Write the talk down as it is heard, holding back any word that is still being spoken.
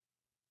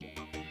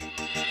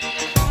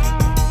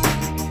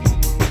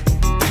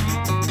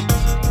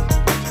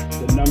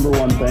number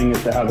one thing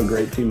is to have a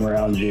great team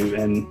around you.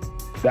 And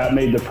that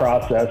made the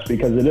process,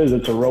 because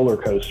it's a roller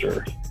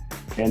coaster.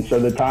 And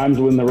so the times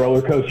when the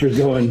roller coaster is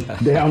going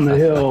down the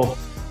hill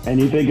and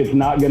you think it's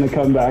not going to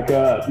come back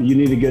up, you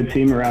need a good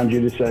team around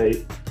you to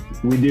say,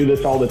 we do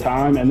this all the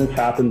time and this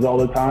happens all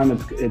the time.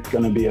 It's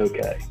going to be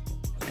okay.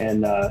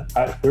 And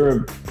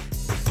there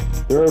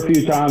are a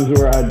few times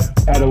where I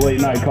had a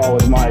late night call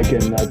with Mike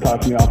and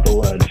talked me off the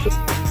ledge.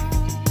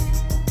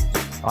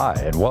 Hi,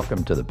 and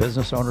welcome to the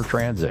Business Owner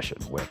Transition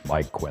with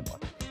Mike Quinlan.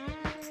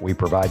 We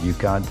provide you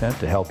content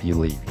to help you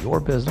leave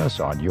your business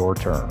on your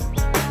terms.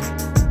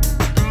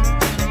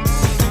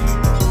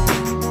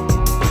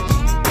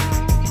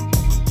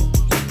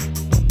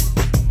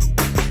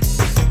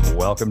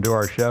 Welcome to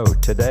our show.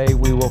 Today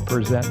we will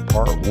present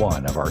part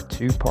one of our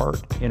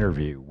two-part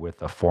interview with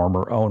the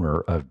former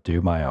owner of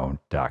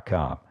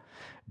DoMyOwn.com.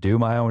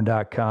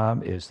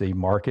 DoMyOwn.com is the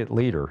market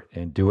leader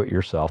in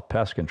do-it-yourself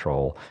pest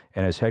control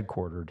and is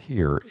headquartered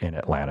here in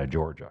Atlanta,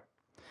 Georgia.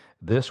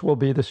 This will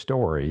be the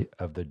story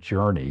of the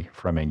journey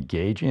from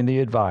engaging the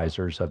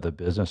advisors of the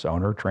Business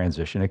Owner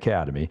Transition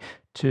Academy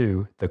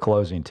to the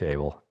closing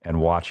table and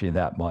watching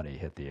that money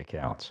hit the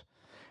accounts.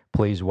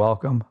 Please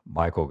welcome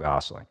Michael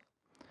Gossling.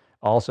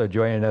 Also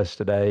joining us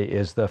today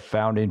is the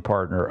founding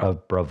partner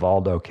of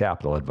Bravaldo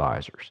Capital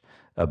Advisors,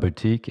 a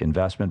boutique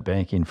investment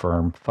banking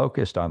firm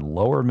focused on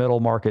lower middle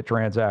market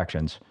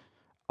transactions.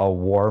 A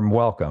warm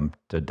welcome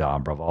to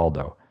Don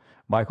Bravaldo.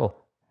 Michael,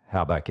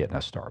 how about getting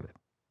us started?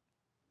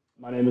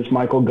 My name is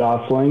Michael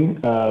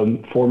Gossling,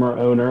 former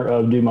owner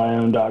of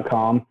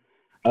DoMyOwn.com.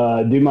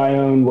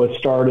 DoMyOwn was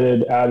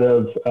started out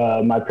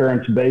of my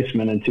parents'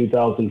 basement in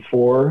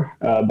 2004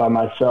 by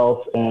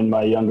myself and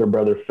my younger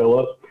brother,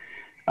 Philip.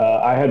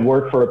 I had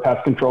worked for a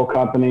pest control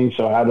company,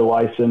 so I had a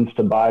license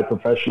to buy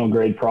professional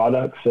grade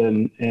products.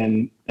 And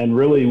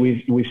really,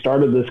 we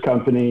started this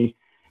company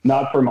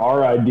not from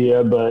our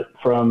idea, but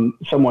from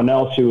someone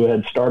else who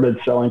had started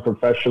selling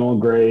professional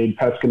grade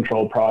pest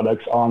control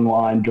products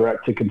online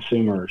direct to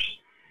consumers.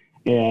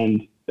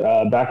 And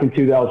back in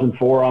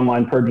 2004,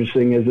 online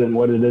purchasing isn't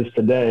what it is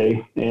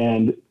today.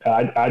 And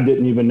I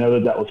didn't even know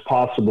that was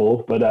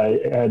possible, but I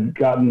had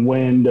gotten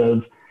wind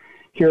of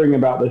hearing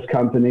about this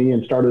company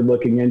and started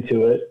looking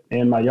into it.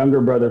 And my younger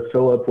brother,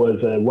 Philip,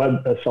 was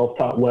a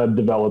self-taught web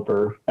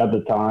developer at the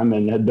time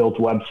and had built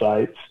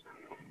websites.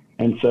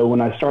 And so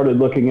when I started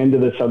looking into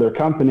this other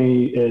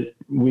company,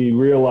 we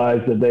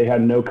realized that they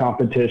had no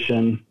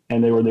competition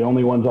and they were the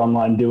only ones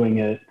online doing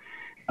it.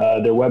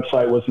 Their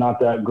website was not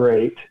that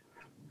great.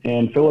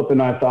 And Philip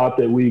and I thought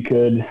that we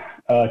could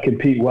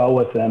compete well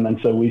with them. And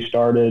so we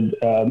started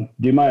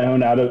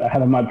DoMyOwn out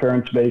of my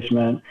parents'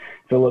 basement.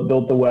 Philip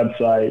built the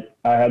website.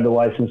 I had the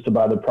license to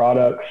buy the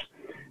products.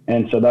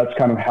 And so that's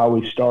kind of how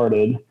we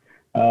started.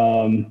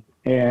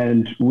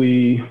 And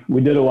we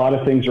did a lot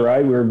of things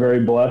right. We were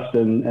very blessed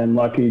and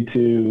lucky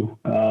to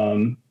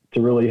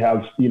really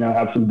have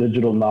some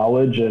digital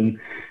knowledge. And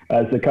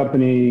as the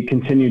company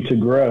continued to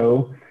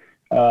grow,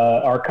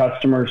 our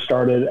customers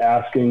started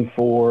asking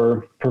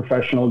for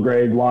professional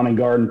grade lawn and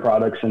garden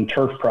products and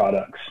turf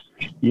products.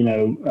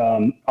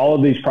 All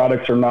of these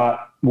products are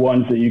not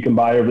ones that you can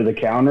buy over the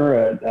counter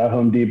at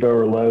Home Depot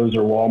or Lowe's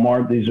or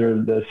Walmart. These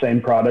are the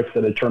same products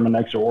that a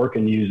Terminix or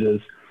Orkin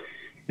uses.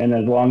 And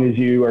as long as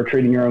you are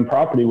treating your own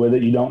property with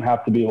it, you don't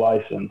have to be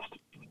licensed.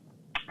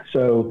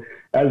 So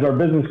as our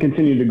business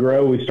continued to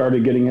grow, we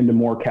started getting into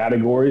more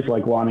categories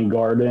like lawn and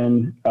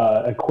garden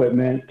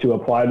equipment to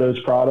apply those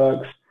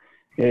products.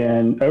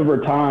 And over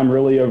time,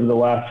 really over the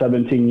last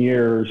 17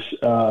 years,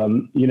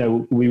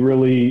 we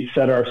really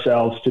set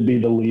ourselves to be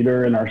the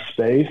leader in our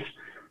space.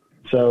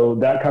 So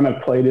that kind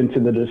of played into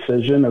the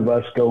decision of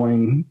us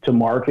going to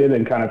market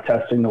and kind of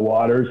testing the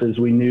waters, as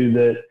we knew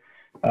that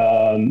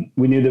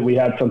we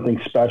had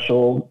something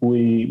special.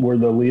 We were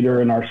the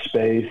leader in our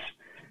space.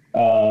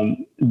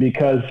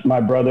 Because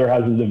my brother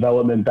has a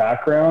development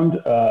background,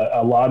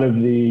 a lot of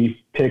the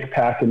pick,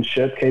 pack, and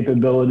ship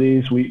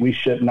capabilities, we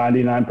ship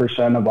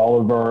 99% of all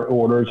of our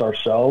orders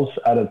ourselves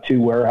out of two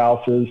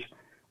warehouses,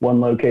 one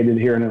located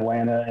here in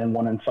Atlanta and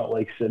one in Salt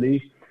Lake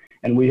City.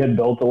 And we had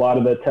built a lot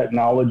of the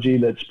technology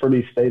that's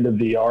pretty state of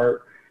the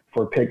art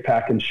for pick,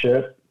 pack, and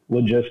ship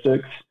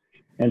logistics.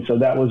 And so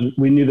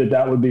we knew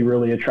that would be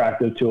really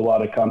attractive to a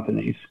lot of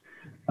companies.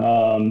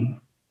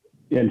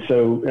 And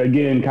so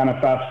again, kind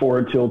of fast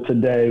forward till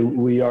today,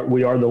 we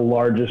are the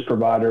largest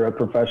provider of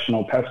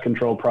professional pest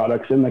control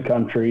products in the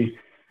country.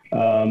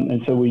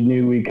 And so we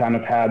knew we kind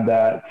of had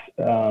that.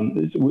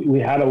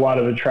 We had a lot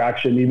of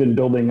attraction, even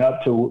building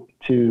up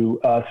to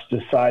us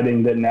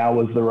deciding that now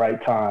was the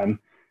right time.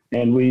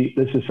 And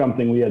this is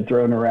something we had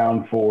thrown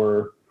around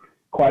for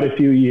quite a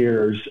few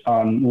years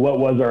on what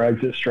was our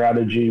exit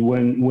strategy,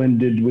 when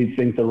did we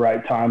think the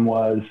right time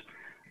was.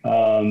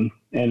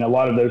 And a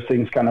lot of those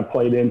things kind of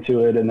played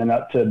into it, and then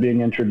up to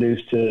being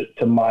introduced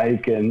to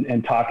Mike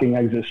and talking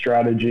exit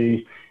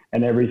strategy,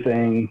 and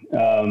everything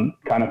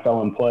kind of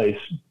fell in place.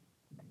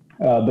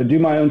 But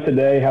DoMyOwn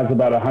today has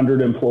about 100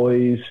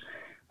 employees.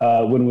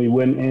 When we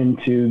went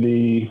into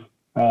the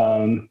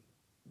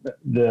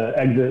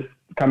exit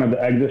kind of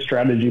the exit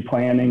strategy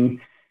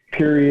planning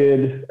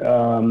period.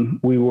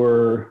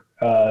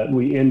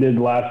 We ended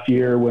last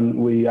year when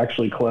we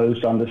actually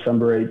closed on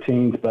December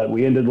 18th, but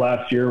we ended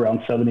last year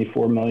around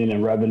 74 million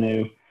in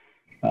revenue.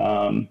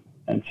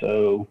 And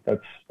so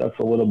that's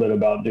a little bit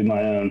about Do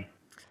My Own.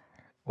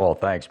 Well,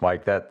 thanks,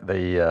 Mike. So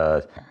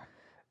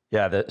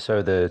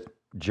the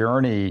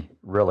journey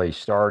really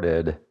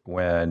started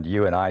when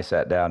you and I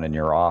sat down in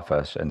your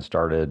office and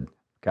started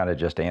kind of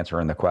just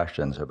answering the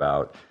questions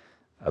about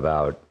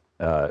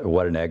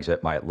what an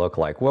exit might look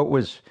like. What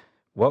was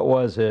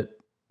it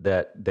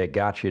that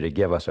got you to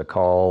give us a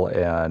call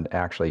and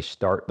actually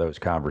start those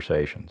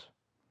conversations?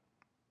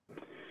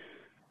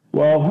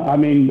 Well, I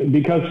mean,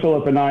 because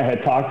Philip and I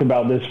had talked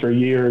about this for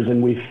years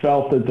and we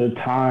felt that the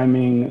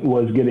timing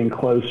was getting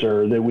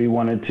closer, that we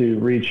wanted to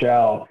reach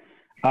out.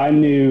 I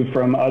knew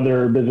from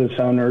other business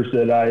owners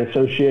that I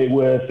associate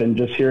with and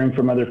just hearing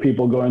from other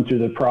people going through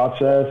the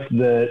process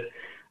that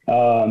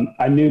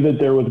I knew that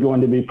there was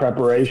going to be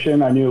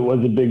preparation. I knew it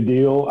was a big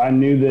deal. I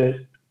knew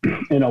that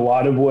in a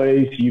lot of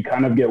ways you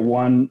kind of get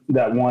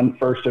that one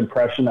first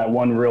impression, that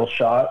one real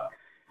shot.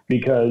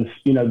 Because,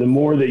 the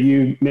more that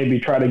you maybe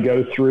try to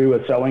go through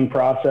a selling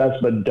process,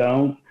 but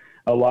don't,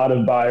 a lot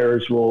of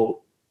buyers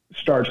will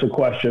start to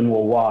question,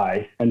 well,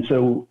 why? And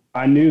so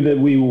I knew that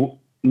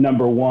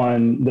number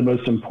one, the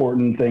most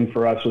important thing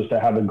for us was to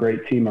have a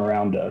great team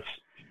around us.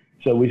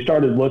 So we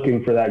started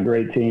looking for that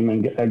great team,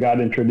 and I got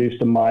introduced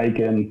to Mike.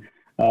 And,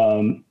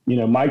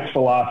 Mike's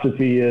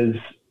philosophy is,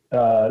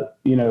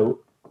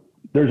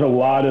 there's a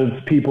lot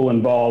of people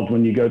involved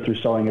when you go through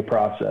selling a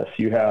process.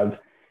 You have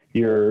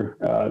your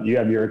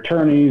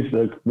attorneys,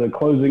 the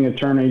closing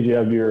attorneys, you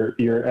have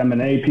your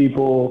M&A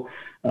people,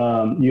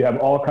 you have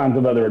all kinds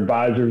of other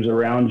advisors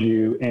around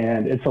you,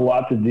 and it's a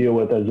lot to deal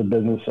with as a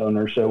business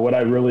owner. So what I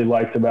really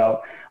liked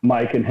about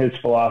Mike and his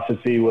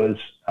philosophy was,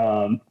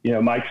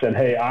 Mike said,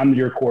 hey, I'm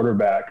your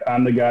quarterback.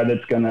 I'm the guy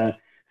that's going to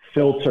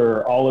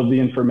filter all of the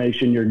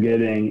information you're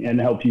getting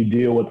and help you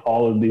deal with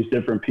all of these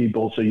different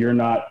people so you're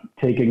not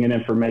taking in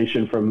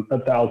information from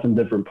 1,000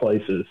 different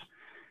places.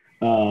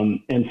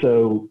 And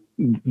so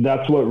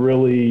that's what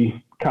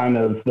really kind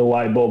of the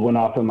light bulb went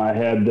off in my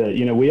head that,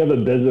 we have a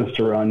business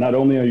to run. Not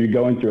only are you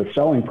going through a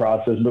selling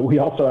process, but we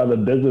also have a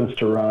business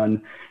to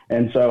run.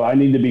 And so I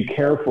need to be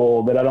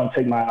careful that I don't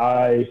take my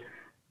eye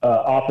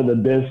off of the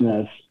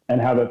business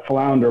and have it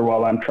flounder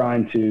while I'm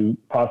trying to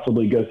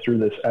possibly go through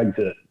this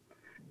exit.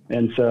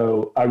 And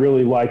so I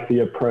really like the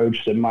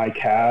approach that Mike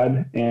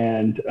had.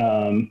 And,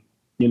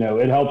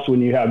 it helps when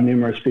you have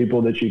numerous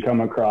people that you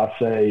come across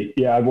say,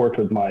 yeah, I've worked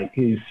with Mike.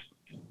 He's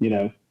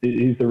the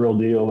real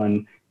deal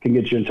and can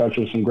get you in touch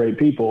with some great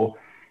people.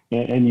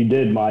 And you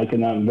did, Mike,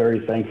 and I'm very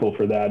thankful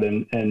for that.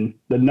 And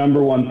the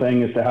number one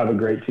thing is to have a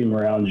great team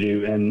around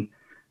you. And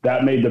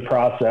that made the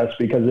process,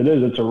 because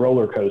it's a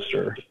roller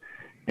coaster.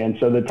 And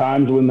so the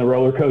times when the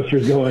roller coaster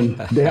is going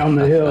down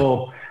the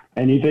hill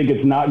and you think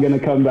it's not going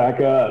to come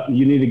back up,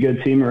 you need a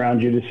good team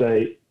around you to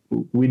say,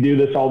 we do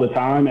this all the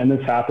time and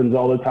this happens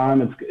all the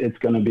time. It's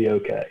going to be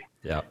okay.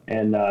 Yeah.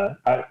 And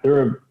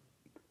there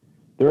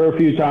are a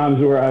few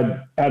times where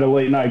I had a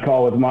late night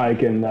call with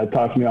Mike and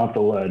talked me off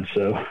the ledge.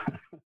 So,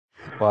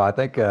 well, I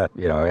think,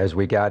 as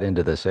we got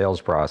into the sales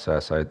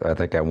process, I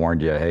think I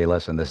warned you, hey,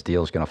 listen, this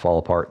deal's going to fall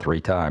apart 3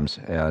 times.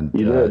 And,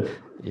 you did.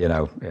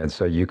 And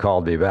so you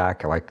called me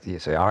back, like you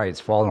say, all right, it's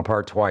falling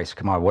apart twice.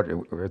 Come on,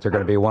 is there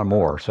going to be one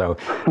more? So,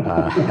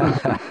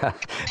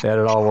 and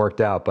it all worked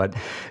out. But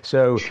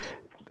so,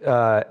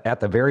 at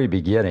the very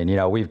beginning,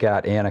 we've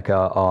got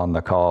Annika on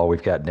the call,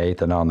 we've got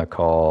Nathan on the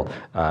call,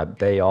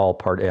 they all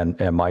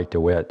and Mike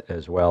DeWitt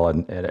as well,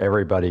 and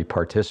everybody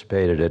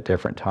participated at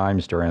different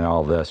times during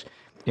all this.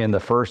 In the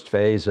first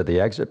phase of the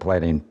exit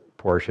planning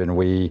portion,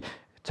 we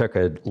took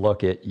a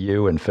look at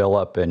you and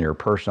Philip and your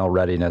personal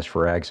readiness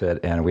for exit,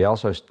 and we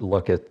also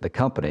look at the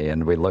company,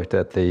 and we looked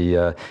at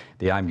the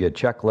I'm Good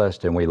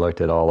checklist, and we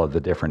looked at all of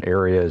the different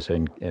areas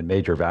and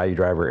major value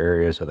driver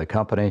areas of the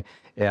company.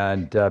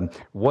 And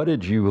what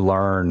did you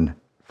learn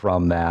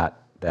from that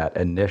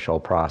initial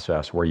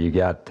process where you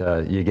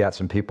got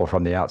some people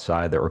from the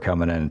outside that were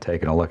coming in and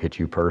taking a look at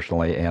you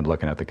personally and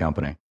looking at the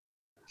company?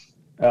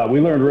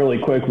 We learned really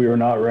quick we were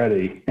not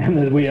ready, and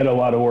that we had a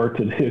lot of work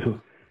to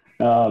do.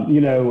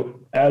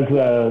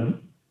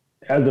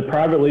 As a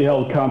privately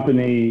held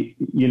company,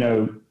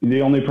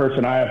 the only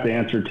person I have to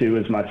answer to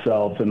is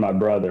myself and my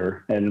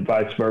brother, and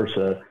vice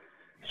versa.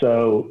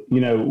 So,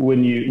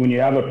 when you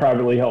have a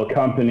privately held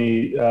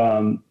company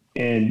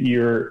and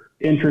you're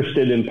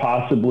interested in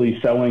possibly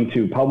selling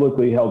to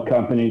publicly held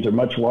companies or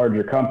much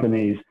larger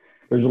companies,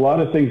 there's a lot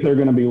of things they're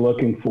going to be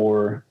looking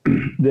for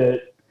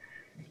that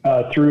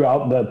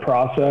throughout the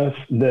process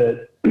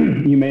that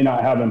you may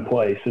not have in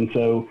place. And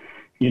so,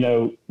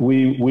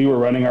 we were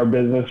running our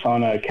business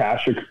on a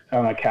cash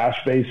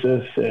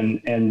basis,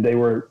 and they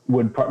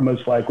would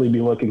most likely be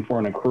looking for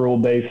an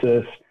accrual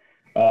basis.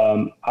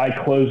 I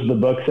closed the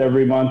books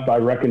every month by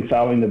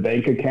reconciling the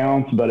bank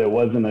accounts, but it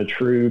wasn't a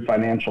true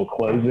financial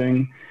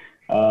closing.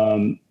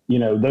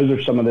 those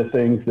are some of the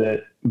things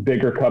that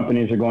bigger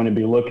companies are going to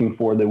be looking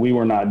for that we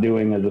were not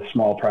doing as a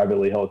small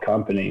privately held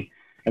company.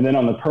 And then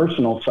on the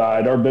personal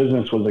side, our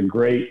business was a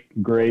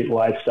great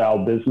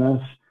lifestyle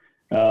business.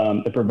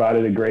 It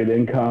provided a great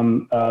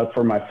income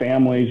for my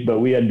families, but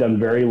we had done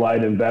very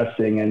light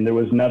investing, and there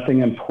was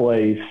nothing in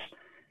place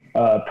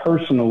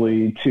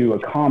personally to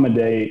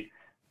accommodate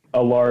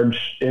a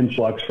large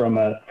influx from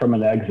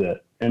an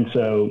exit. And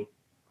so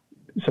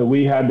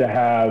we had to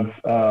have,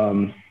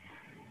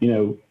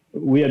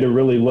 we had to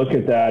really look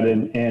at that.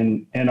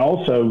 And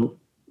also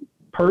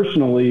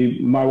personally,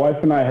 my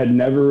wife and I had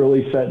never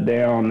really sat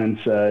down and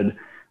said,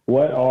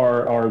 what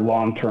are our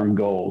long-term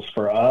goals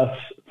for us,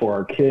 for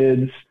our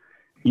kids?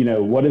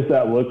 What does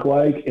that look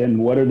like? And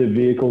what are the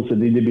vehicles that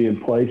need to be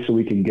in place so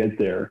we can get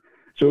there?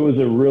 So it was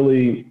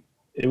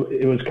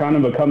it was kind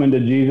of a coming to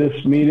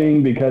Jesus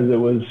meeting, because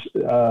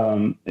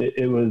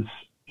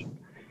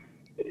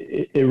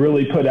it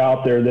really put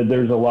out there that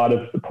there's a lot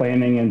of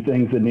planning and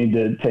things that need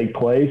to take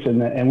place.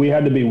 And we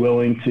had to be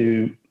willing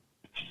to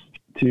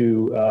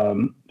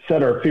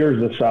set our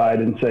fears aside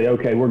and say,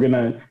 okay, we're going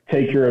to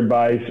take your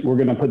advice. We're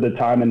going to put the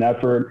time and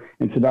effort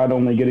into not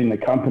only getting the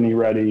company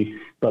ready,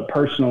 but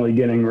personally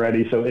getting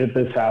ready. So if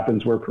this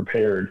happens, we're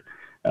prepared.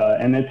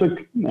 And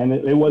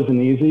it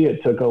wasn't easy.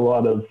 It took a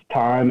lot of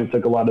time. It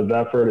took a lot of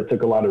effort. It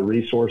took a lot of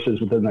resources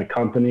within the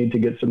company to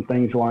get some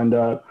things lined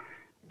up.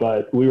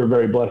 But we were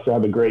very blessed to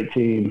have a great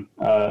team,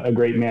 a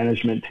great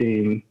management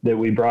team that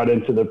we brought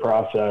into the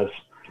process.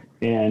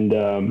 And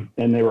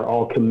they were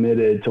all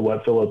committed to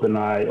what Philip and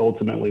I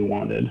ultimately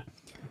wanted.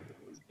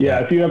 Yeah,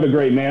 if you have a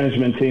great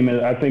management team,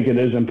 I think it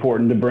is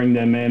important to bring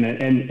them in.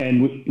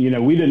 And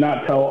we did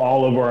not tell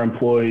all of our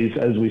employees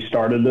as we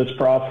started this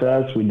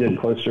process. We did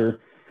closer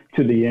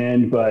to the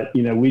end, but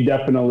we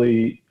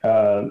definitely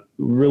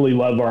really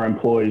love our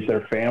employees,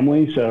 their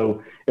family.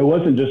 So it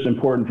wasn't just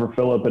important for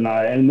Philip and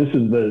I, and this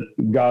is the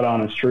God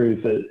honest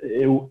truth,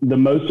 that the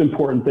most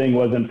important thing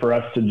wasn't for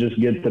us to just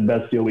get the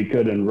best deal we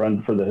could and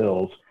run for the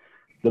hills.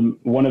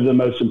 One of the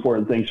most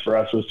important things for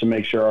us was to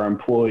make sure our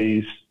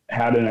employees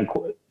had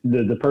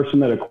the person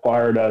that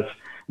acquired us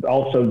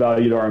also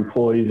valued our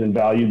employees and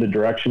valued the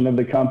direction of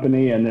the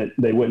company, and that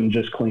they wouldn't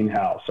just clean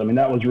house. I mean,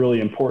 that was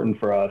really important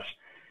for us.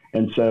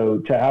 And so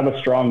to have a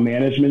strong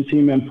management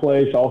team in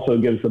place also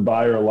gives the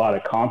buyer a lot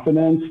of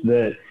confidence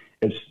that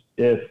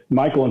if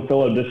Michael and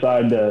Philip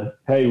decide to,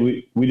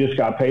 hey, we just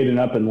got paid and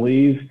up and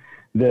leave,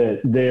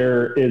 that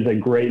there is a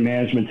great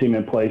management team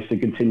in place to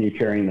continue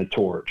carrying the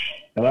torch.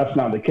 Now, that's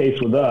not the case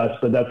with us,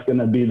 but that's going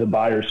to be the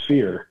buyer's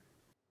fear.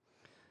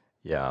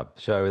 Yeah.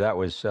 So that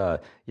was,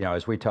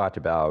 as we talked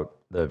about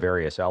the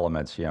various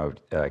elements,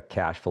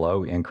 cash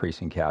flow,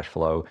 increasing cash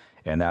flow.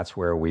 And that's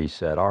where we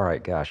said, all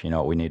right, gosh,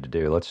 what we need to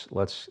do?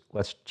 Let's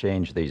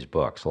change these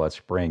books. Let's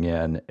bring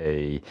in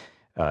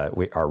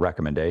our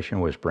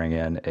recommendation was bring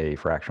in a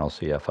fractional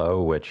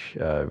CFO, which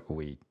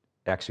we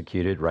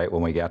executed right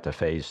when we got to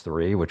phase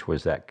 3, which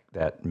was that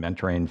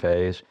mentoring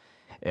phase.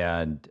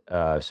 And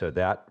so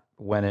that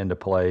went into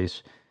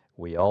place.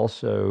 We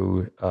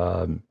also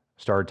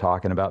started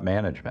talking about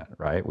management,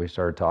 right? We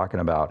started talking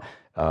about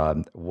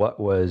what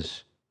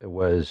was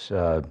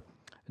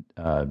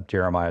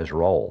Jeremiah's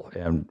role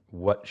and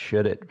what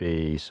should it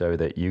be so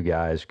that you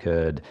guys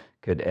could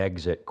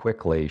exit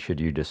quickly should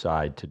you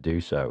decide to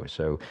do so.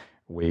 So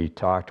we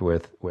talked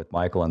with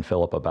Michael and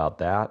Philip about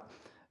that.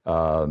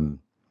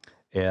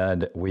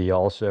 And we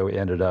also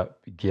ended up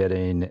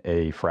getting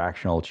a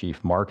fractional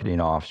chief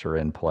marketing officer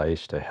in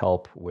place to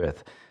help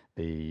with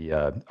the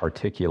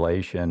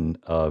articulation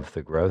of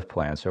the growth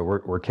plan. So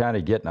we're kind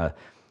of getting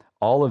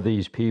all of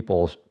these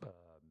people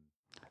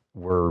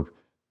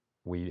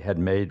we had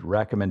made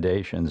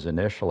recommendations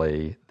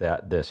initially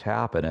that this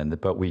happen,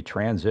 but we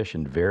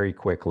transitioned very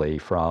quickly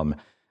from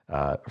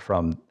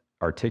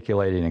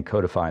articulating and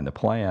codifying the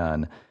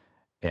plan,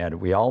 and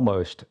we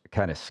almost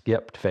kind of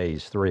skipped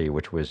phase 3,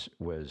 which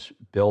was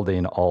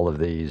building all of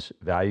these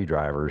value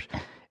drivers,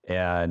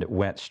 and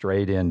went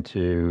straight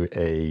into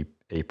a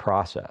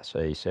process,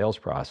 a sales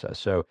process.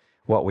 So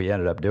what we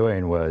ended up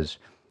doing was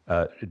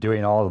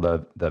doing all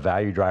of the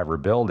value driver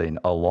building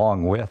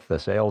along with the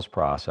sales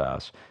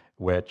process,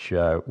 which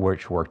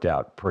worked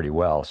out pretty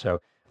well.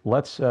 So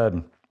let's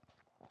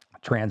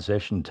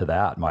transition to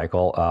that,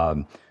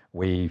 Michael.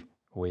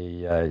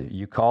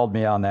 You called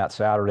me on that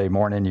Saturday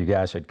morning. You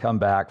guys had come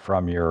back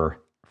from your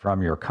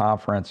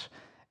conference,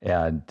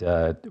 and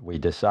we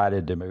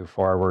decided to move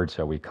forward.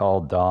 So we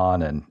called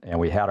Don, and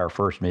we had our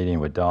first meeting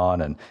with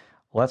Don. And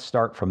let's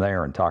start from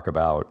there and talk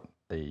about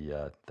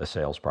the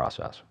sales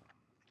process.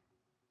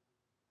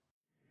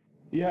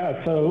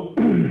 Yeah. So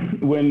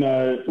when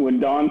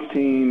Don's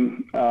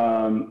team,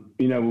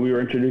 we were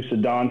introduced to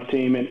Don's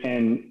team,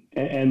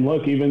 and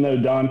look, even though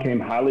Don came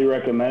highly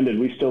recommended,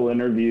 we still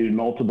interviewed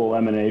multiple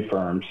M&A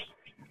firms.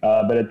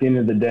 But at the end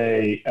of the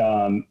day,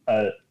 I'm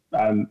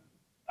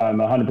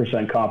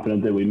 100%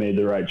 confident that we made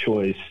the right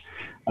choice.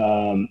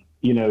 Don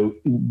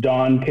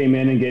came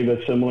in and gave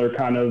a similar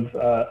kind of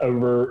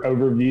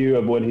overview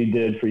of what he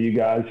did for you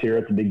guys here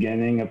at the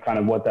beginning of kind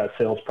of what that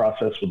sales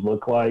process would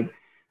look like.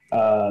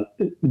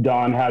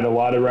 Don had a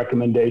lot of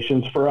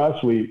recommendations for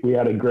us. We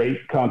had a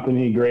great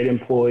company, great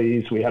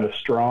employees. We had a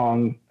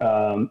strong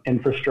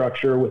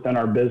infrastructure within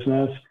our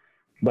business.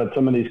 But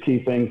some of these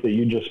key things that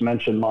you just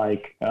mentioned,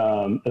 Mike,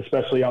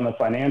 especially on the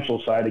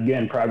financial side,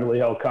 again, privately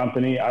held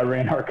company. I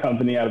ran our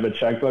company out of a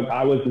checkbook.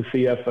 I was the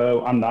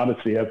CFO. I'm not a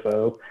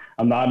CFO.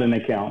 I'm not an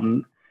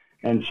accountant.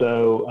 And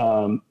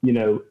so,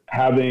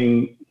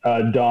 having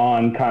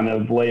Don kind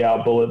of lay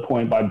out bullet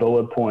point by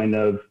bullet point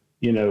of,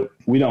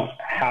 we don't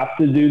have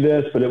to do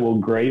this, but it will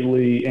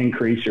greatly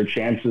increase your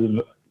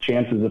chances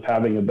of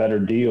having a better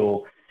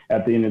deal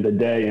at the end of the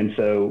day. And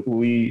so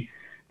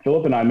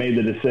Philip and I made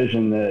the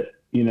decision that,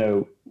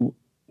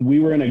 we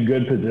were in a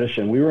good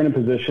position. We were in a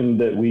position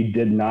that we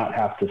did not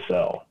have to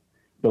sell,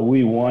 but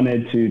we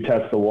wanted to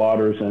test the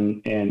waters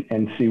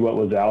and see what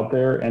was out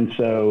there. And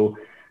so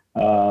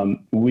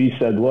we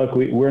said, look,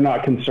 we're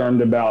not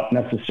concerned about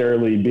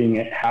necessarily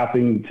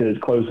having to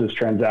close this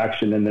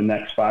transaction in the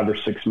next 5 or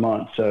 6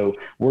 months. So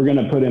we're going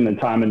to put in the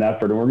time and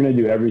effort, and we're going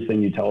to do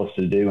everything you tell us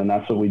to do. And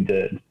that's what we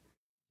did.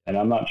 And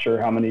I'm not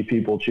sure how many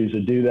people choose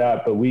to do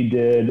that, but we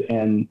did.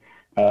 And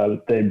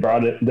they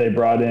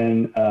brought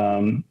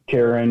in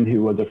Karen,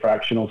 who was a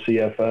fractional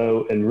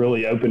CFO, and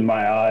really opened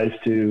my eyes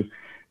to,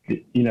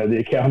 the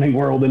accounting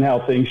world and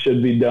how things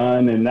should be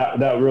done. And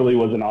that really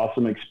was an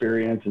awesome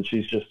experience. And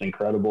she's just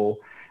incredible.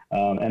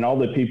 And all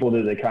the people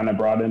that they kind of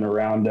brought in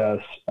around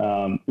us,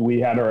 we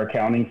had our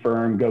accounting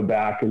firm go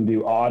back and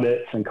do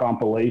audits and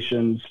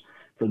compilations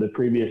for the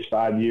previous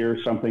 5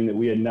 years, something that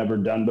we had never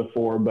done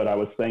before. But I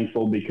was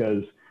thankful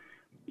because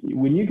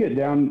when you get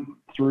down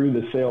through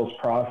the sales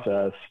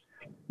process,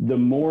 the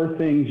more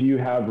things you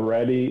have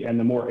ready and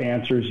the more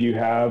answers you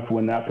have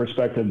when that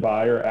prospective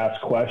buyer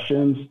asks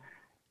questions,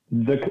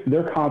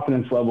 their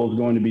confidence level is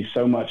going to be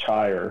so much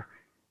higher.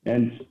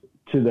 And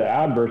to the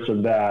adverse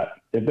of that,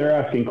 if they're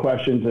asking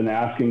questions and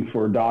asking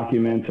for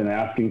documents and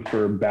asking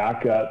for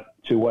backup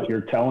to what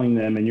you're telling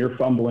them and you're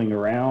fumbling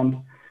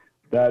around,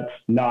 that's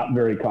not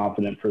very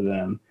confident for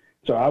them.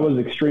 So I was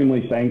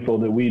extremely thankful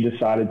that we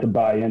decided to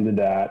buy into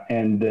that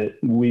and that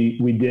we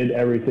did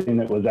everything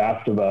that was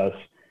asked of us,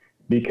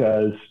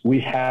 because we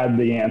had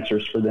the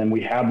answers for them.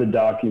 We had the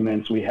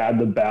documents. We had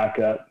the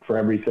backup for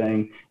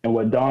everything. And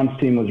what Don's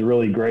team was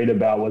really great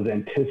about was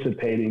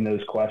anticipating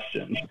those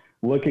questions,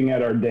 looking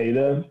at our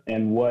data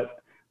and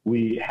what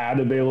we had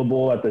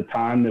available at the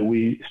time that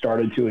we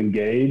started to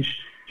engage.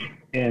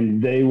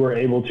 And they were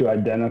able to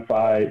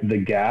identify the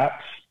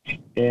gaps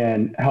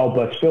and help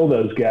us fill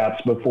those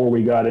gaps before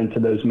we got into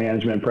those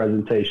management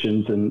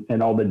presentations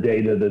and all the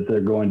data that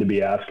they're going to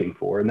be asking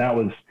for. And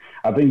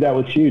I think that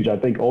was huge. I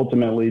think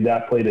ultimately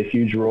that played a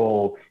huge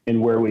role in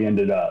where we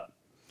ended up,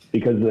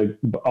 because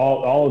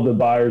all of the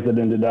buyers that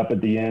ended up at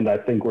the end, I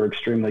think were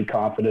extremely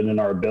confident in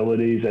our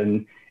abilities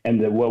and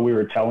that what we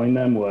were telling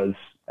them was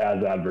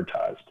as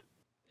advertised.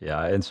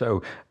 Yeah. And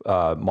so,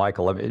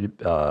 Michael,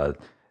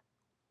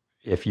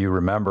 if you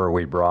remember,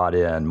 we brought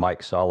in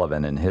Mike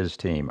Sullivan and his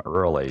team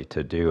early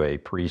to do a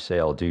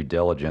pre-sale due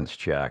diligence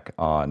check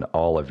on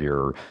all of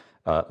your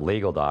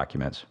legal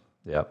documents.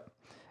 Yep.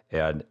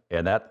 And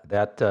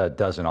that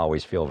doesn't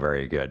always feel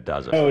very good,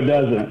 does it? No, it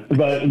doesn't.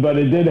 But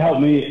it did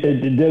help me.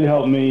 It did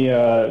help me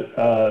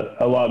a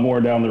lot more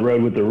down the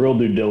road with the real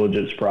due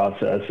diligence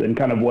process and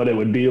kind of what it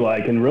would be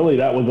like. And really,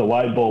 that was a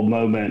light bulb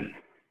moment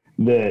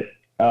that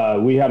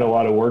we had a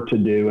lot of work to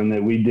do, and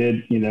that we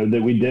did,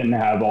 that we didn't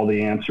have all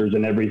the answers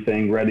and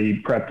everything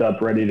ready, prepped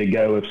up, ready to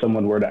go if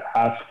someone were to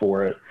ask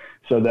for it.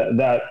 So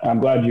that I'm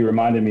glad you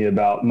reminded me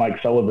about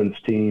Mike Sullivan's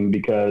team,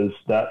 because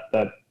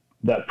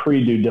that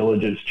pre-due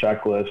diligence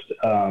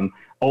checklist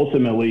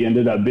ultimately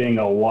ended up being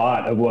a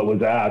lot of what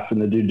was asked in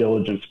the due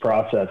diligence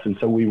process. And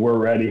so we were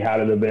ready, had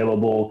it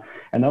available,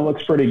 and that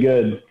looks pretty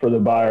good for the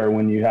buyer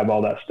when you have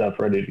all that stuff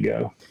ready to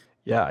go.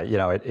 Yeah,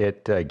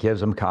 it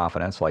gives them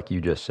confidence, like you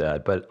just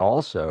said, but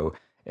also,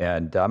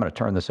 and I'm going to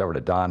turn this over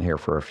to Don here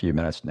for a few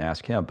minutes and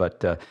ask him,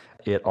 but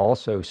it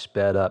also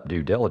sped up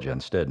due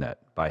diligence, didn't it,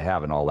 by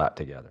having all that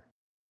together?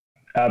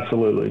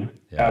 Absolutely.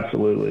 Yeah.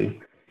 Absolutely.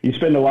 You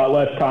spend a lot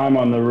less time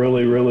on the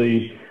really,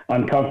 really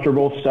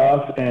uncomfortable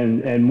stuff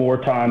and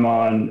more time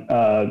on,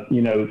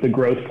 the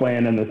growth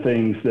plan and the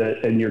things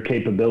and your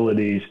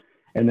capabilities.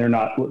 And they're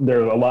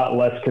a lot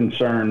less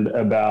concerned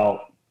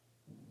about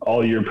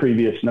all your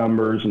previous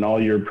numbers and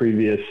all your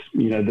previous,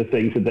 the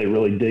things that they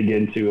really dig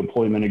into,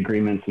 employment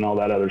agreements and all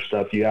that other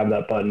stuff. You have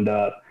that buttoned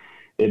up.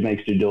 It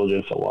makes due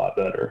diligence a lot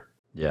better.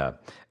 Yeah.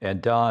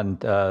 And Don,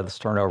 let's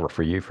turn over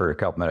for you for a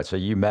couple minutes. So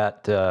you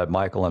met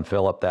Michael and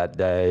Philip that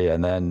day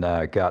and then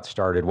got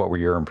started. What were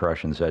your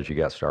impressions as you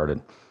got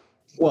started?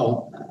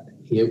 Well,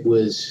 it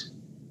was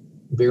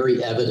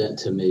very evident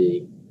to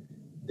me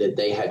that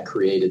they had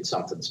created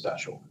something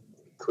special,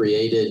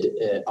 created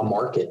a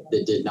market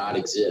that did not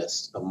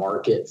exist, a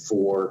market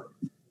for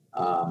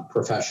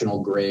professional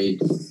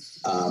grade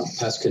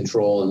pest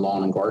control and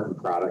lawn and garden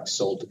products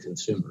sold to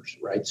consumers,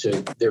 right? So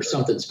there's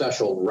something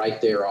special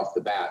right there off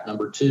the bat.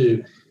 Number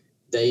two,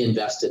 they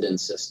invested in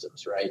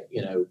systems, right?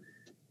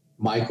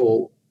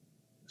 Michael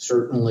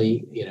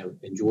certainly,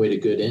 enjoyed a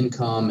good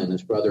income, and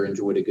his brother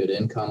enjoyed a good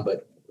income.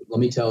 But let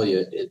me tell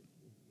you,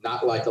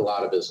 not like a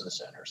lot of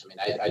business owners. I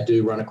mean, I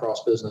do run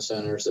across business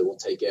owners that will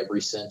take every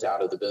cent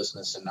out of the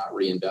business and not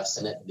reinvest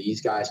in it.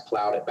 These guys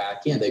plowed it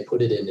back in. They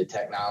put it into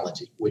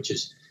technology, which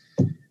is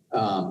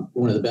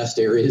one of the best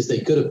areas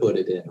they could have put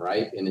it in,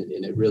 right? And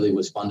it really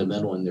was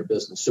fundamental in their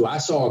business. So I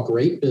saw a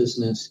great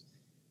business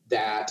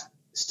that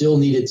still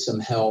needed some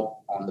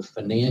help on the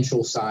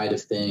financial side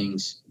of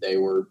things. They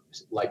were,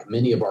 like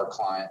many of our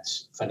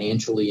clients,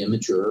 financially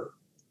immature,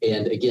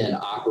 and again,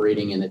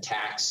 operating in a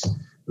tax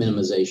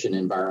minimization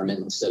environment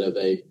instead of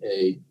a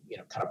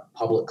kind of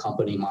public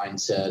company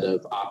mindset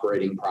of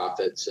operating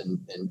profits and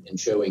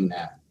showing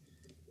that.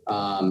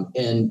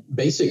 And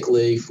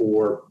basically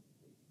for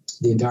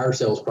the entire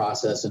sales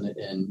process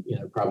and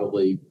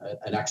probably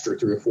an extra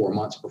 3 or 4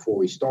 months before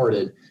we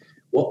started,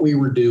 what we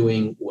were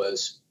doing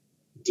was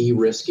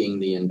de-risking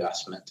the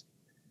investment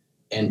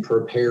and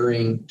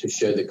preparing to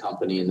show the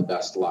company in the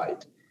best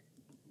light.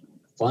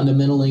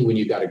 Fundamentally, when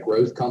you've got a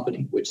growth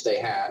company, which they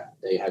had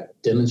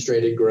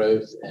demonstrated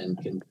growth and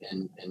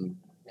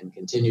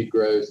continued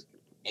growth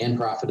and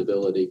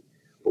profitability,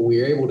 but we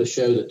were able to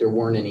show that there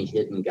weren't any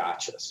hidden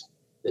gotchas,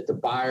 that the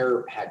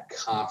buyer had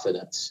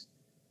confidence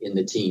in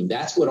the team.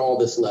 That's what all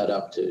this led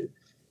up to.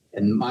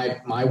 And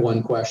my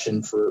one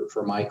question for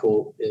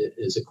Michael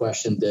is a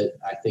question that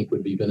I think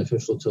would be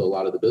beneficial to a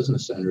lot of the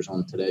business owners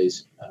on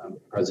today's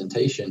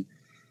presentation.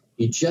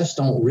 You just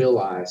don't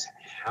realize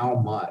how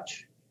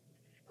much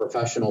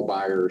professional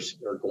buyers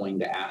are going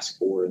to ask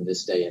for in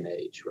this day and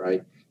age,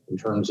 right? In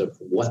terms of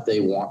what they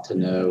want to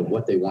know,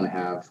 what they want to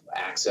have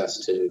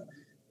access to.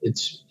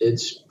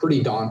 It's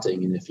pretty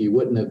daunting. And if you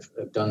wouldn't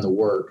have done the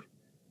work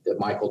that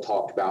Michael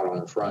talked about on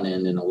the front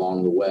end and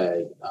along the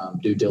way,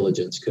 due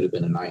diligence could have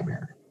been a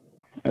nightmare.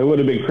 It would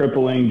have been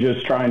crippling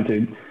just trying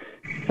to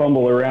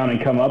fumble around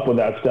and come up with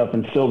that stuff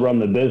and still run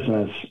the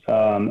business.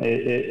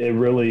 It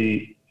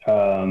really,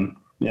 I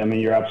mean,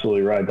 you're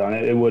absolutely right, Don.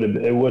 It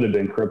would have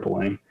been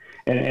crippling.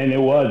 And it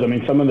was. I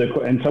mean, some of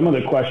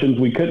the questions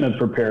we couldn't have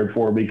prepared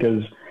for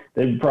because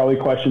they're probably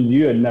questions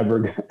you had never,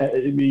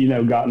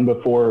 gotten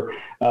before,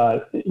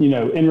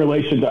 in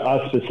relation to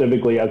us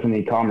specifically as an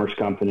e-commerce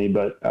company.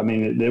 But I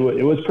mean, it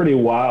was pretty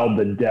wild,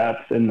 the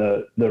depth and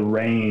the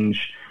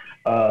range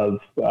of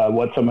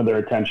what some of their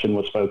attention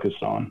was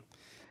focused on.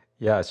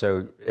 Yeah.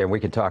 So, and we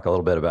can talk a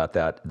little bit about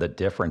that, the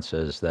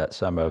differences that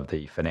some of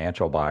the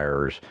financial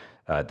buyers,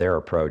 their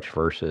approach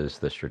versus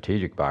the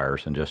strategic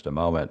buyers in just a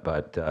moment.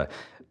 But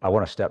I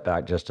want to step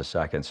back just a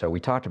second. So we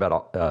talked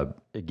about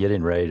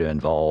getting ready to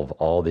involve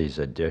all these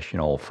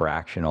additional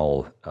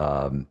fractional,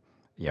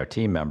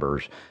 team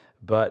members.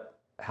 But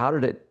how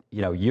did it,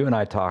 you and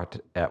I talked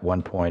at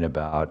one point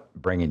about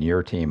bringing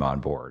your team on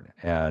board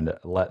and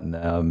letting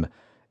them,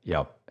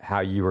 how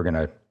you were going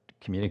to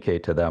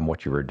communicate to them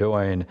what you were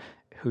doing,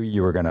 who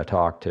you were going to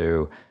talk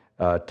to.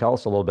 Tell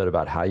us a little bit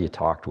about how you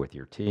talked with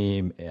your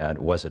team, and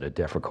was it a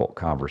difficult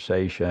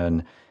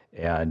conversation?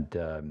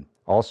 And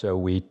also,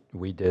 we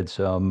did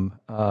some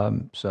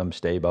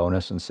stay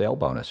bonus and sale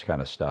bonus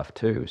kind of stuff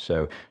too.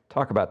 So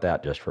talk about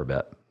that just for a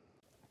bit.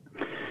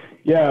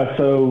 Yeah,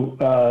 so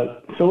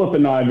Philip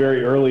and I,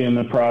 very early in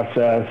the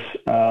process,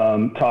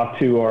 talked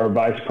to our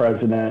vice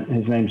president.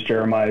 His name's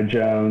Jeremiah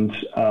Jones,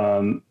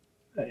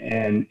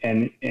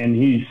 and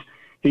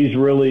he's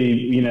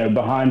really,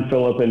 behind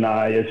Philip and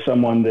I is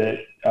someone that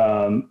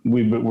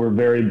we're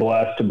very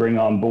blessed to bring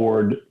on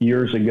board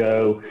years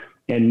ago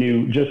and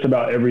knew just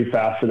about every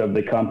facet of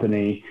the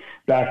company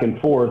back and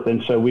forth.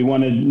 And so we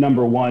wanted,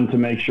 number one, to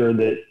make sure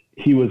that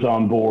he was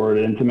on board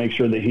and to make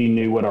sure that he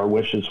knew what our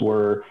wishes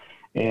were.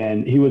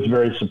 And he was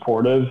very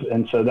supportive.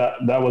 And so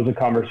that was a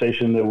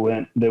conversation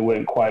that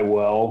went quite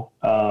well.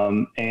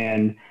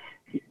 And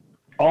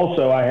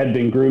also, I had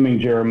been grooming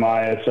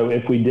Jeremiah. So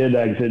if we did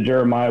exit,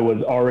 Jeremiah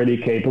was already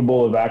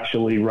capable of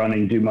actually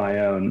running Do My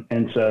Own.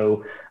 And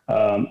so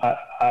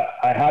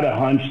I had a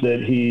hunch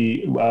that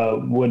he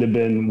would have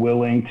been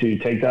willing to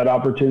take that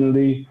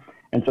opportunity.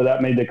 And so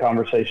that made the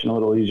conversation a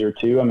little easier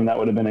too. I mean, that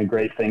would have been a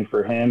great thing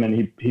for him.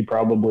 And he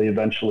probably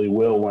eventually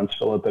will once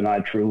Philip and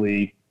I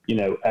truly,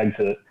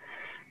 exit.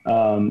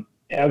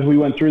 As we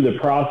went through the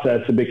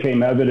process, it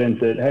became evident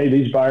that, hey,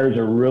 these buyers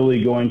are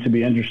really going to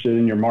be interested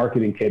in your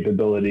marketing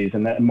capabilities,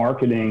 and that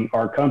marketing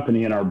our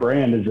company and our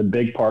brand is a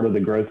big part of the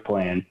growth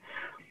plan.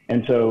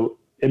 And so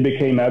it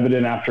became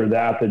evident after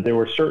that there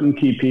were certain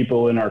key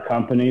people in our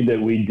company that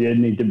we did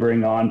need to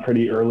bring on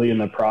pretty early in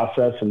the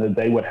process, and that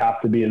they would have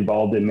to be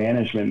involved in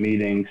management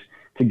meetings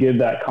to give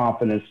that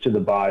confidence to the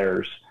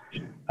buyers,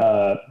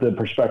 the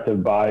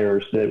prospective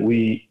buyers, that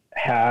we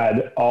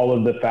had all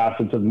of the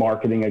facets of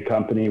marketing a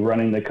company,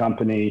 running the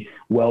company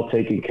well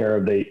taken care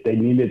of. They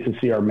needed to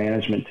see our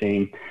management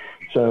team.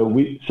 So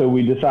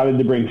we decided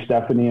to bring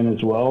Stephanie in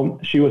as well.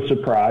 She was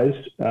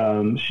surprised.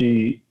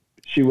 She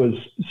was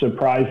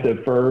surprised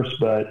at first,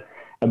 but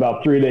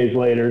about 3 days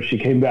later, she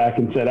came back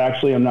and said,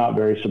 actually, I'm not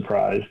very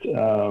surprised.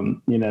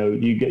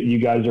 You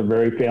guys are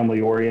very family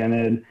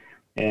oriented,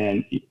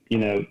 and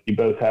you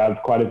both have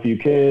quite a few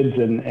kids,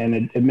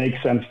 and it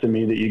makes sense to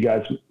me that you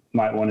guys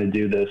might want to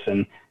do this.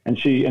 And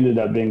she ended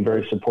up being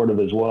very supportive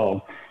as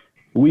well.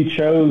 We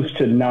chose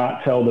to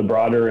not tell the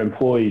broader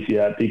employees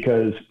yet,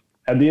 because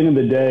at the end of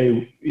the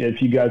day,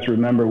 if you guys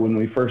remember when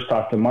we first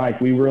talked to Mike,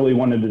 we really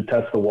wanted to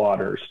test the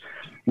waters.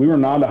 We were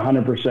not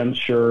 100%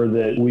 sure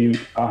that we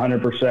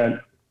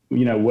 100%,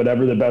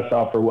 whatever the best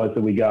offer was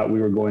that we got,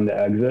 we were going to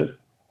exit.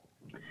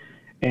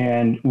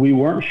 And we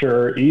weren't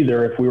sure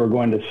either if we were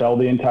going to sell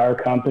the entire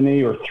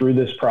company or through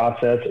this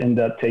process end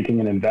up taking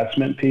an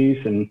investment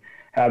piece and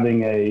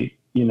having a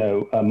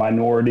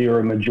minority or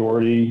a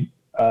majority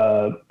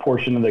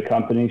portion of the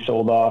company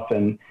sold off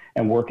and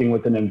working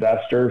with an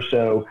investor.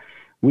 So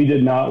we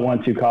did not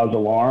want to cause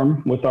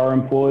alarm with our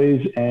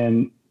employees.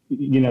 And,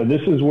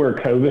 this is where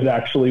COVID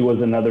actually was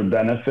another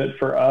benefit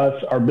for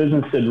us. Our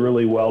business did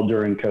really well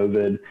during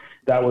COVID.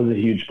 That was a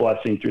huge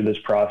blessing through this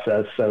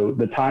process. So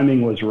the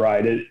timing was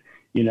right.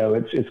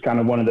 It's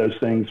kind of one of those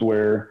things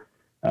where,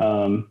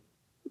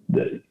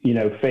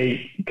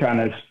 fate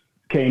kind of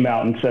came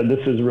out and said,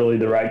 this is really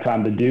the right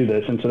time to do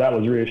this. And so that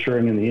was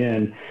reassuring in the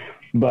end.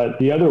 But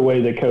the other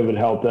way that COVID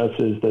helped us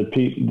is that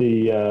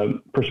the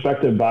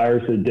prospective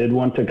buyers that did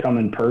want to come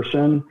in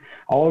person,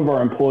 all of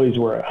our employees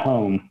were at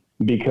home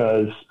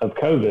because of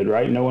COVID,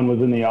 right? No one was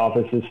in the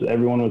offices.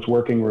 Everyone was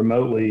working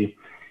remotely.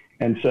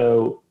 And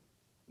so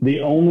the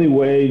only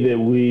way that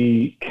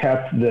we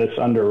kept this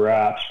under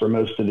wraps for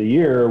most of the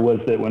year was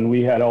that when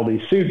we had all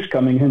these suits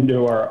coming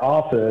into our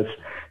office,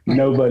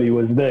 nobody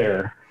was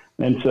there.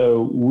 And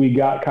so we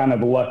got kind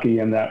of lucky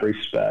in that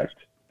respect.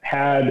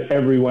 Had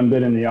everyone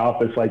been in the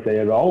office like they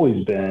had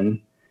always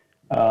been,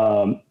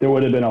 there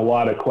would have been a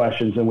lot of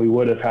questions, and we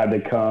would have had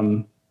to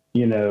come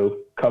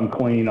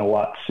clean a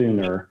lot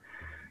sooner.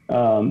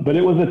 But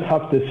it was a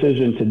tough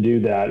decision to do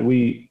that.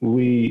 We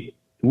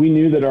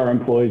knew that our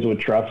employees would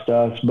trust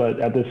us, but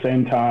at the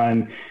same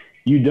time,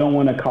 you don't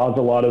want to cause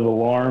a lot of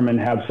alarm and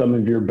have some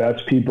of your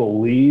best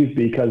people leave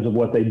because of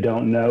what they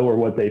don't know or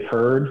what they've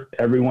heard.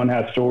 Everyone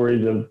has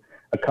stories of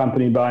a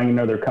company buying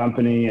another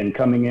company and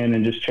coming in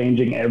and just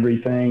changing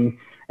everything.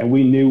 And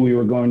we knew we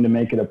were going to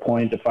make it a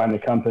point to find a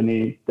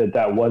company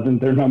that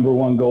wasn't their number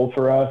one goal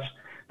for us,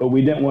 but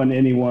we didn't want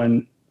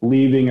anyone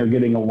leaving or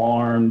getting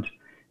alarmed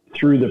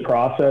through the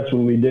process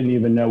when we didn't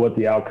even know what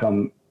the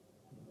outcome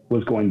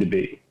was going to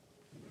be.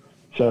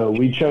 So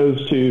we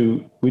chose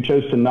to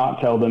not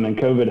tell them, and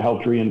COVID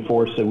helped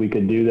reinforce that we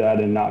could do that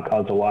and not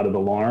cause a lot of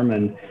alarm.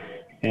 And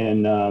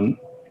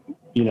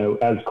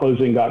as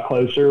closing got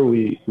closer,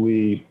 we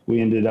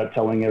ended up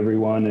telling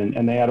everyone,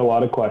 and they had a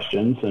lot of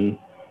questions.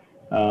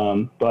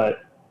 But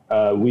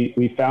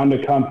we found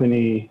a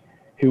company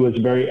who was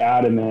very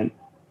adamant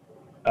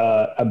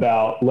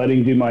about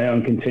letting Do My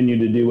Own continue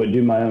to do what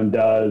Do My Own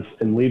does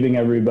and leaving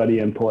everybody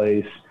in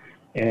place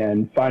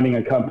and finding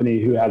a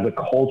company who has a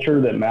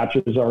culture that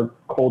matches our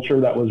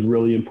culture. That was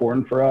really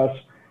important for us.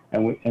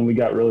 And we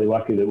got really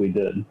lucky that we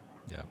did.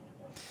 Yeah.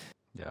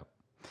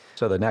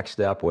 So the next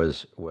step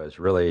was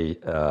really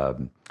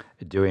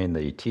doing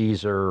the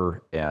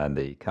teaser and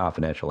the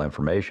confidential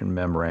information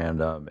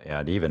memorandum,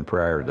 and even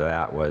prior to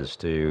that was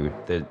to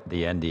the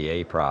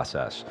NDA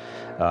process.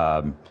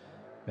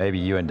 Maybe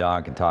you and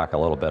Don can talk a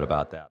little bit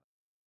about that.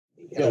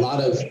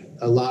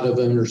 A lot of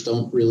owners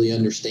don't really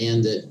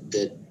understand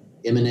that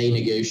M&A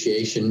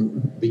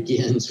negotiation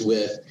begins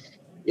with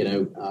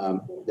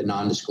the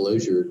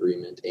non-disclosure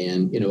agreement,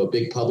 and a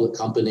big public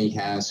company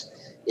has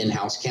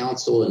in-house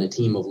counsel and a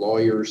team of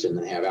lawyers, and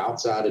they have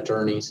outside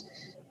attorneys.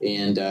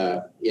 And,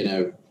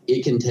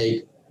 it can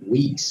take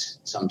weeks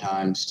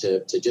sometimes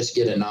to just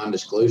get a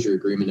non-disclosure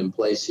agreement in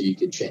place so you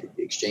can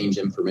exchange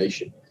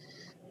information.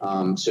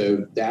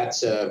 So that's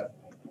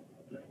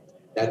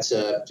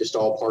just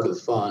all part of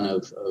the fun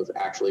of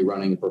actually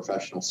running a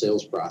professional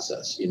sales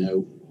process.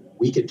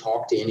 We could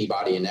talk to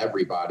anybody and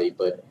everybody,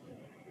 but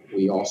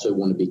we also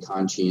want to be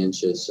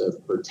conscientious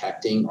of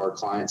protecting our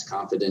clients'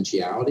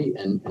 confidentiality.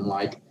 And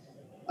like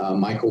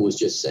Michael was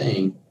just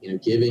saying,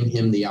 giving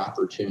him the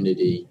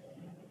opportunity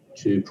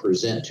to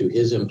present to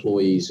his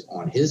employees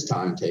on his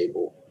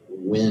timetable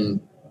when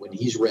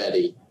he's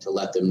ready, to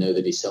let them know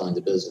that he's selling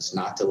the business,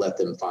 not to let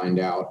them find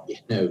out,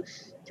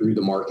 through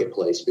the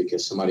marketplace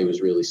because somebody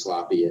was really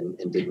sloppy and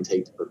didn't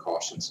take the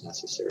precautions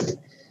necessary.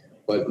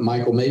 But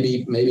Michael,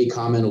 maybe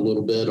comment a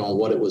little bit on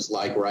what it was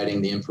like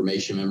writing the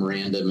information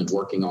memorandum and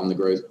working on the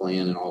growth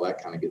plan and all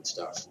that kind of good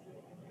stuff.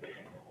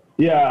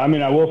 Yeah, I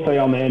mean, I will say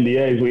on the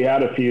NDAs, we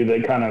had a few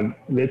that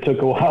it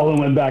took a while and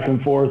went back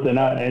and forth. And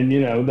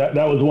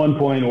that was one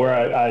point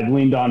where I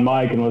leaned on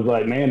Mike and was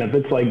like, man, if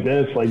it's like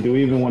this, do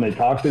we even want to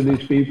talk to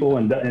these people?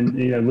 And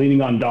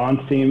leaning on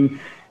Don's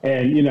team,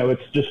 and,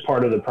 it's just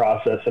part of the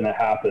process and it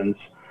happens.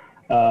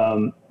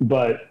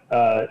 But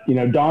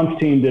Don's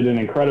team did an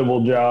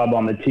incredible job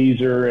on the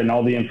teaser and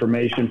all the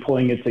information,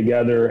 pulling it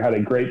together, had a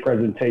great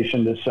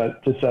presentation to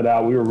set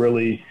out. We were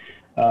really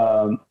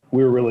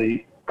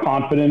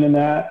confident in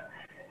that.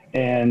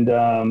 And,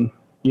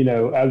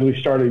 as we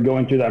started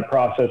going through that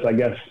process, I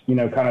guess,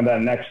 kind of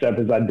that next step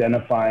is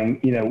identifying,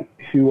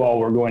 who all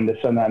we're going to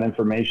send that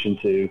information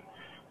to.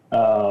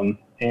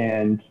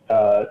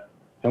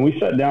 And we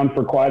sat down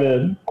for quite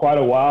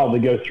a while to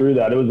go through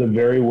that. It was a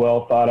very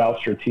well thought out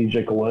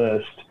strategic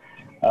list.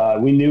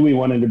 We knew we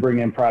wanted to bring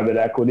in private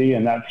equity,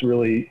 and that's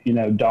really,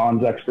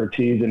 Don's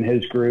expertise in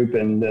his group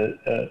and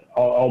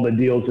all the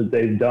deals that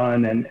they've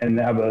done and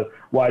have a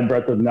wide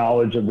breadth of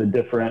knowledge of the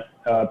different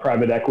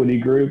private equity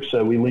groups.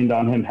 So we leaned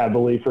on him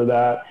heavily for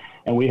that.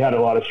 And we had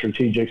a lot of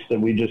strategics that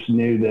we just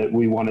knew that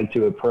we wanted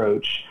to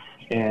approach.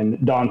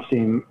 And Don's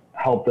team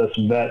helped us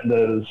vet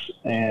those,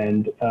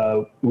 and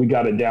we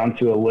got it down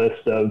to a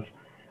list of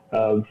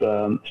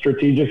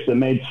strategics that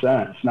made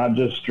sense, not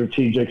just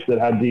strategics that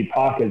had deep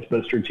pockets,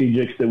 but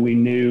strategics that we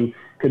knew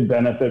could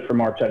benefit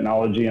from our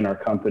technology and our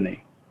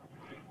company.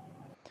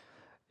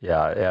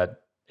 Yeah,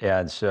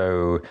 and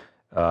so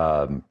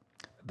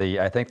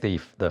I think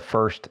the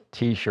first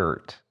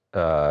T-shirt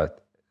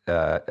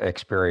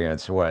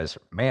experience was,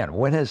 man,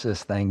 when is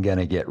this thing going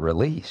to get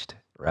released,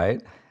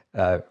 right?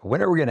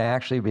 When are we going to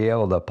actually be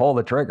able to pull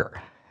the trigger?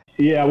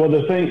 Yeah, well,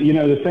 the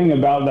thing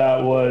about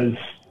that was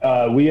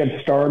we had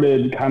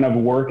started kind of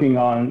working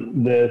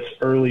on this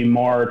early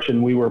March,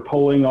 and we were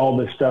pulling all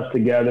this stuff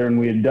together, and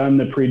we had done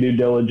the pre-due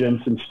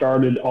diligence and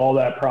started all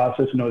that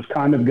process, and it was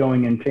kind of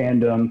going in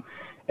tandem.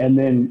 And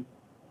then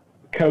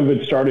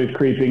COVID started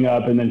creeping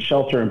up, and then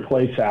shelter in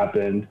place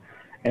happened.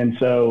 And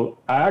so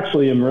I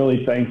actually am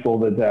really thankful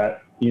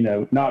that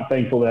not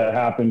thankful that it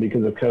happened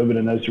because of COVID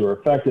and those who were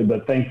affected,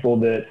 but thankful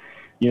that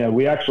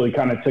we actually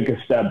kind of took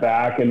a step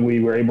back, and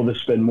we were able to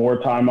spend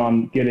more time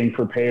on getting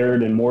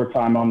prepared and more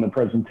time on the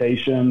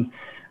presentation,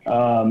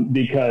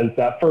 because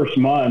that first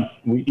month,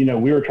 we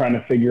were trying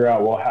to figure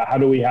out, well, how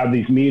do we have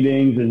these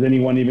meetings? Is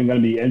anyone even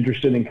going to be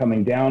interested in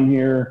coming down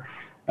here?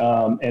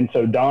 And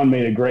so Don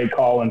made a great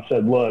call and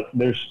said, look,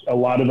 there's a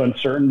lot of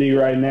uncertainty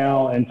right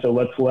now, and so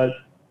let's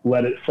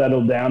let it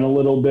settle down a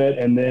little bit.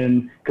 And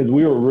then, because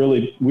we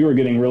were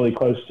getting really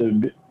close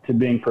to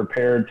being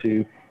prepared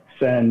to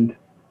send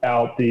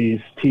out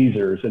these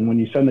teasers. And when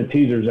you send the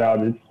teasers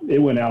out, it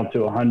went out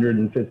to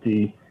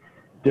 150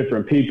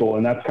 different people.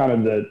 And that's kind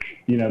of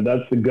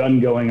that's the gun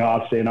going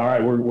off saying, all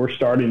right, we're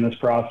starting this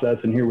process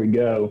and here we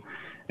go.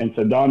 And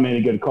so Don made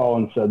a good call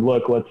and said,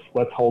 look,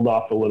 let's hold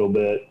off a little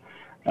bit.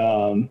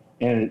 And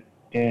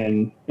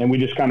we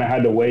just kind of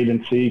had to wait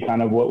and see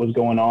kind of what was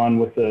going on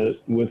with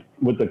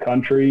the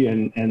country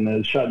and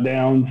the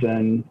shutdowns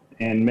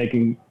and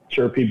making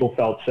sure people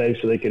felt safe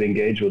so they could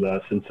engage with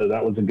us. And so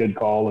that was a good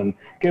call and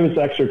gave us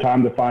extra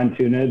time to fine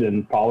tune it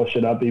and polish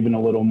it up even a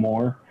little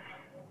more.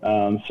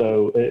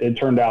 So it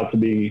turned out to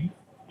be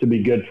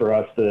good for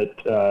us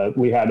that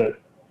we had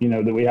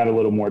a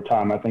little more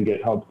time. I think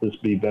it helped us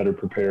be better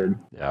prepared.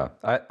 Yeah,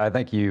 I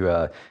think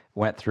you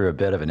went through a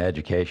bit of an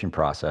education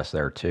process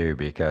there too,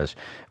 because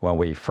when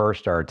we first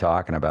started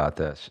talking about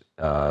this,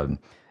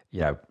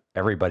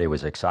 everybody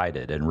was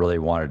excited and really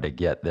wanted to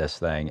get this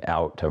thing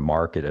out to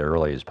market as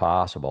early as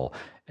possible.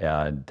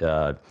 And,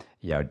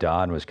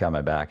 Don was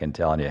coming back and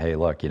telling you, hey,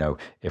 look,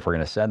 if we're going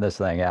to send this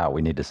thing out,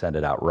 we need to send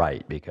it out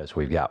right because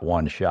we've got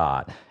one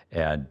shot.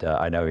 And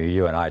I know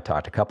you and I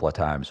talked a couple of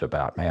times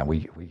about, man,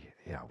 we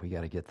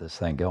got to get this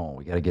thing going.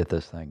 We got to get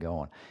this thing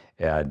going.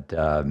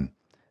 And,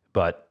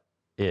 but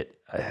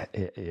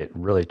it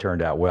really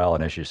turned out well.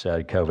 And as you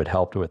said, COVID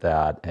helped with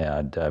that.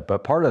 And,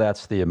 but part of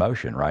that's the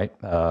emotion, right?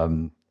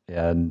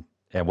 And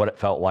what it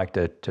felt like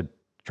to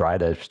try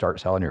to start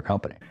selling your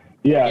company.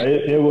 Yeah,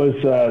 it was,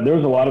 there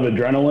was a lot of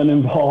adrenaline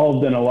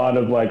involved and a lot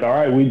of like, all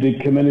right, we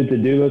committed to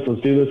do this,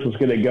 let's do this, let's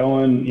get it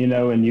going,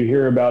 and you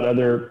hear about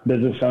other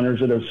business owners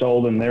that have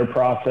sold in their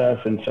process.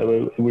 And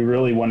so we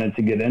really wanted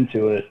to get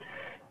into it.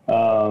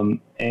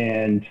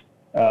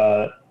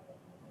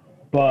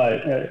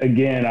 But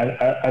again,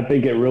 I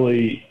think it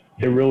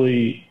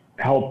really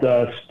helped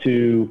us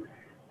to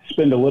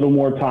spend a little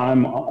more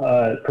time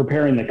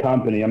preparing the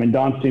company. I mean,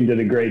 Don's team did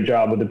a great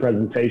job with the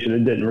presentation.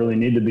 It didn't really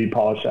need to be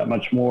polished that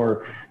much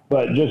more,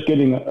 but just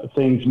getting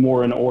things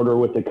more in order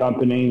with the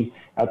company,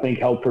 I think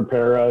helped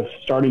prepare us.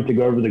 Starting to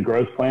go over the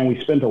growth plan. We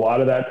spent a lot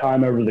of that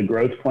time over the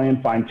growth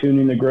plan,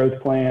 fine-tuning the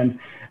growth plan,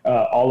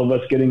 all of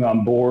us getting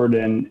on board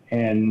and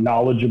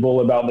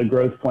knowledgeable about the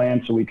growth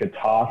plan so we could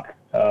talk,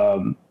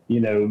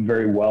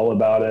 very well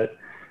about it.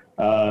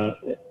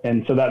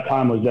 And so that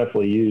time was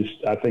definitely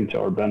used, I think,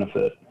 to our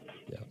benefit.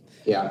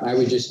 Yeah,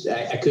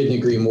 I couldn't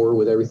agree more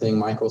with everything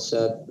Michael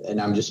said. And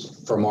I'm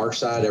just, from our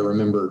side, I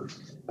remember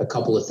a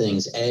couple of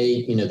things.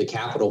 The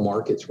capital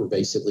markets were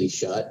basically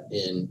shut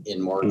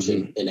in March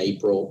and in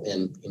April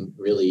and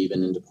really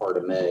even into part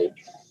of May.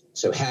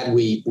 So had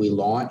we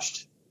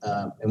launched,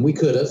 and we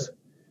could have,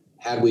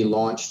 had we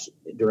launched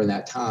during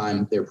that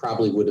time, we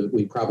probably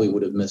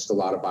would have missed a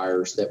lot of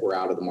buyers that were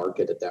out of the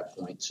market at that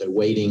point. So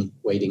waiting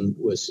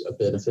was a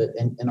benefit.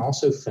 And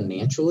also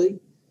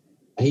financially,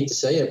 I hate to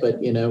say it, but,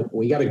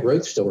 we got a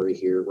growth story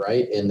here,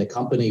 right? And the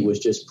company was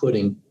just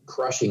putting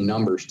crushing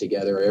numbers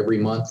together every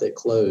month that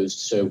closed.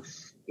 So,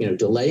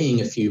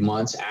 delaying a few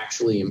months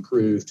actually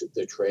improved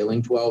the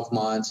trailing 12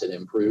 months. It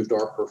improved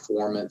our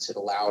performance. It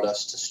allowed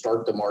us to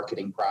start the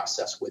marketing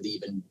process with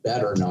even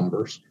better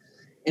numbers.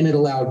 And it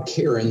allowed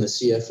Karen, the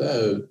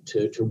CFO,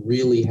 to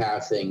really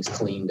have things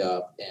cleaned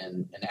up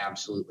and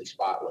absolutely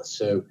spotless.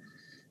 So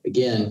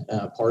again,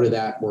 part of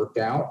that worked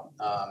out.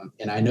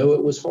 And I know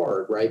it was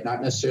hard, right?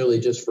 Not necessarily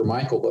just for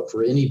Michael, but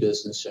for any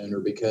business owner,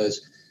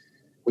 because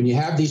when you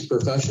have these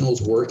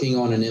professionals working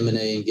on an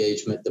M&A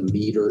engagement, the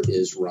meter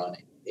is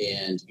running.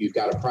 And you've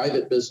got a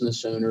private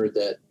business owner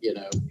that,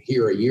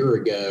 here a year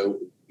ago,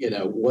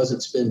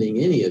 wasn't spending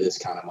any of this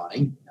kind of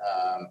money.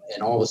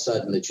 And all of a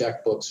sudden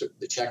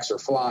the checks are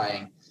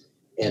flying,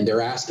 and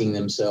they're asking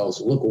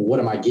themselves, look, well, what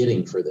am I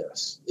getting for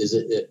this? Is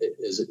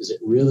it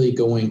really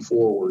going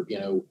forward?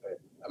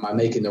 Am I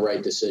making the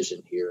right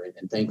decision here?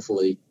 And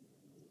thankfully,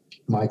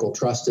 Michael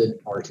trusted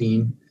our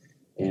team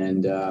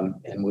and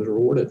was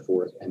rewarded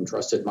for it, and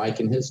trusted Mike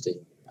and his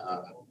team.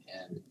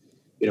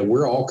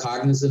 We're all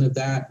cognizant of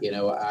that.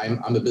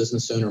 I'm a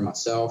business owner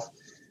myself.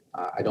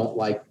 I don't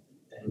like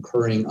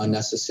incurring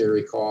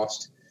unnecessary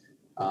cost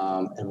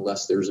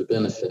unless there's a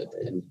benefit.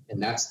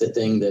 And that's the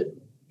thing that,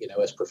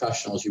 as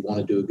professionals, you want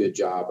to do a good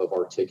job of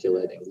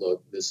articulating,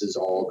 look, this is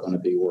all going to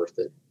be worth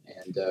it.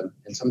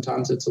 And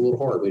sometimes it's a little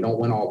hard. We don't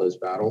win all those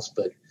battles,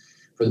 but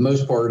for the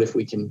most part, if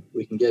we can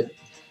get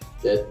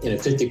that,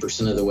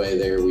 50% of the way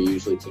there, we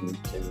usually can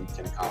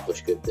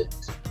accomplish good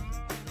things.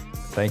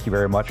 Thank you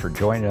very much for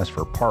joining us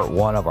for part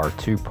one of our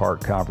two-part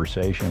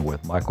conversation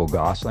with Michael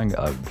Gossling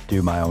of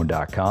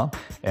DoMyOwn.com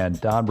and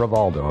Don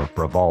Bravaldo of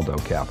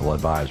Bravaldo Capital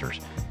Advisors.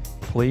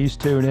 Please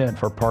tune in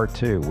for part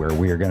two, where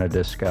we are going to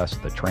discuss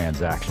the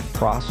transaction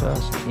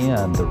process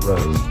and the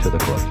road to the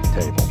closing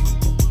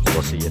table.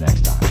 We'll see you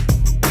next time.